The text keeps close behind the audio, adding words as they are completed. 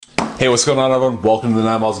Hey, what's going on, everyone? Welcome to the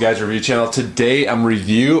 9 Miles Guys Review channel. Today I'm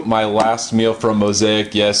review my last meal from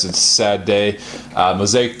Mosaic. Yes, it's a sad day.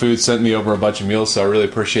 Mosaic Foods sent me over a bunch of meals, so I really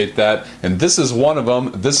appreciate that. And this is one of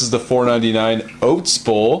them. This is the $4.99 Oats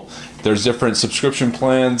Bowl. There's different subscription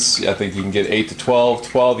plans. I think you can get 8 to 12.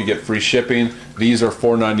 12, you get free shipping. These are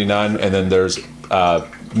 $4.99, and then there's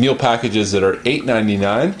meal packages that are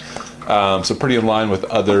 $8.99. So pretty in line with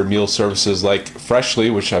other meal services like Freshly,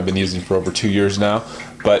 which I've been using for over 2 years now.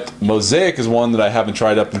 But Mosaic is one that I haven't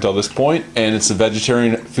tried up until this point, and it's a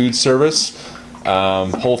vegetarian food service.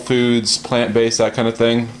 Whole foods, plant-based, that kind of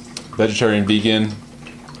thing. Vegetarian, vegan.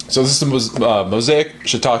 So this is the Mosaic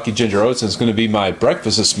Shiitake Ginger Oats, and it's going to be my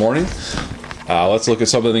breakfast this morning. Let's look at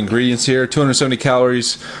some of the ingredients here. 270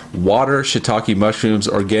 calories, water, shiitake mushrooms,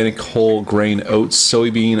 organic whole grain oats,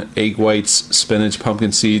 soybean, egg whites, spinach,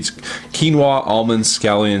 pumpkin seeds, quinoa, almonds,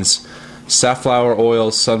 scallions, safflower oil,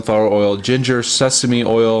 sunflower oil, ginger, sesame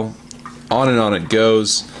oil, on and on it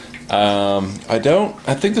goes.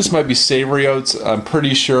 I think this might be savory oats. I'm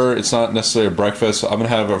pretty sure it's not necessarily a breakfast. I'm going to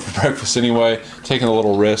have it for breakfast anyway, taking a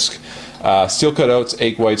little risk. Steel cut oats,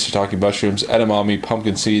 egg whites, shiitake mushrooms, edamame,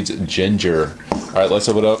 pumpkin seeds, ginger. Alright, let's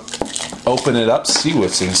open it up, see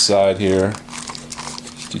what's inside here.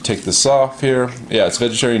 You take this off here. Yeah, it's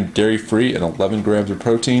vegetarian, dairy free, and 11 grams of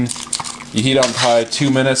protein. You heat on high 2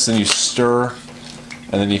 minutes, then you stir,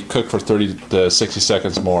 and then you cook for 30 to 60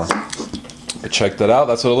 seconds more. But check that out,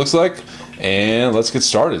 that's what it looks like, and let's get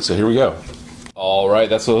started. So here we go. Alright,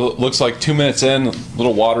 that's what it looks like 2 minutes in, a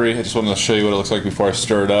little watery. I just wanted to show you what it looks like before I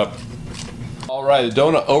stir it up. Alright,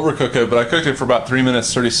 don't overcook it, but I cooked it for about 3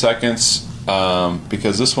 minutes, 30 seconds,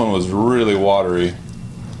 because this one was really watery.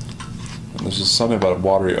 And there's just something about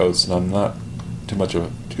watery oats, and I'm not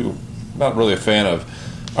not really a fan of.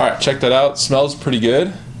 Alright, check that out. Smells pretty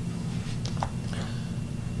good.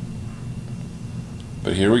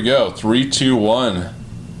 But here we go. 3, 2, 1.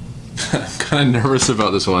 I'm kind of nervous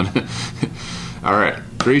about this one. Alright,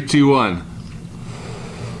 3, 2, 1.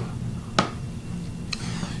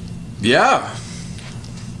 Yeah.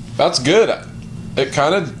 That's good.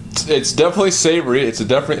 It's definitely savory. It's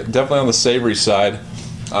definitely on the savory side.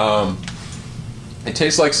 It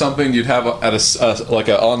tastes like something you'd have at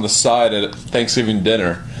on the side at a Thanksgiving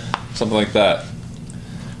dinner, something like that,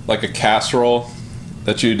 like a casserole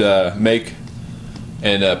that you'd make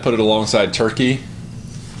and put it alongside turkey.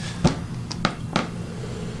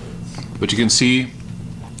 But you can see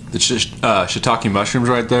the shiitake mushrooms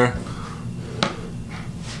right there.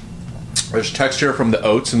 There's texture from the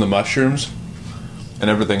oats and the mushrooms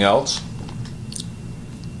and everything else.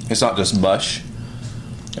 It's not just mush.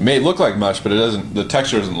 It may look like mush, but it doesn't. The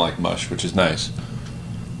texture isn't like mush, which is nice.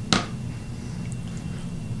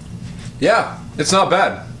 Yeah, it's not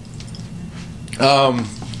bad.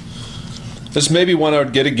 This may be one I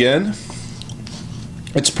would get again.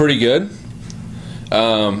 It's pretty good.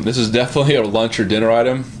 This is definitely a lunch or dinner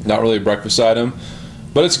item, not really a breakfast item,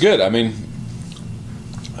 but it's good. I mean,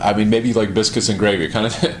 maybe like biscuits and gravy. It kind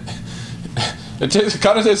of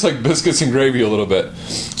tastes like biscuits and gravy a little bit.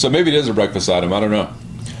 So maybe it is a breakfast item. I don't know.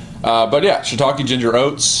 But yeah, shiitake ginger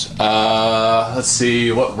oats. Let's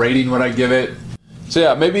see, what rating would I give it? So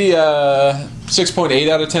yeah, maybe 6.8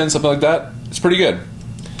 out of 10, something like that. It's pretty good.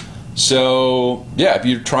 So yeah, if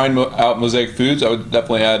you're trying out Mosaic Foods, I would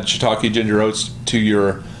definitely add shiitake ginger oats to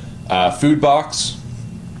your food box.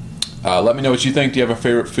 Let me know what you think. Do you have a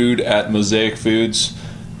favorite food at Mosaic Foods?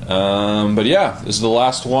 But yeah, this is the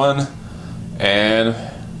last one, and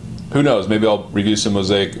who knows, maybe I'll review some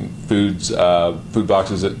Mosaic Foods food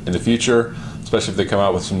boxes in the future, especially if they come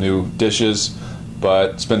out with some new dishes.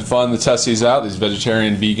 But it's been fun to test these out, these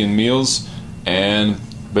vegetarian vegan meals, and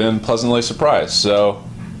been pleasantly surprised. So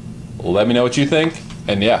let me know what you think,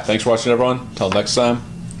 and yeah, thanks for watching, everyone. Until next time,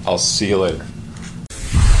 I'll see you later.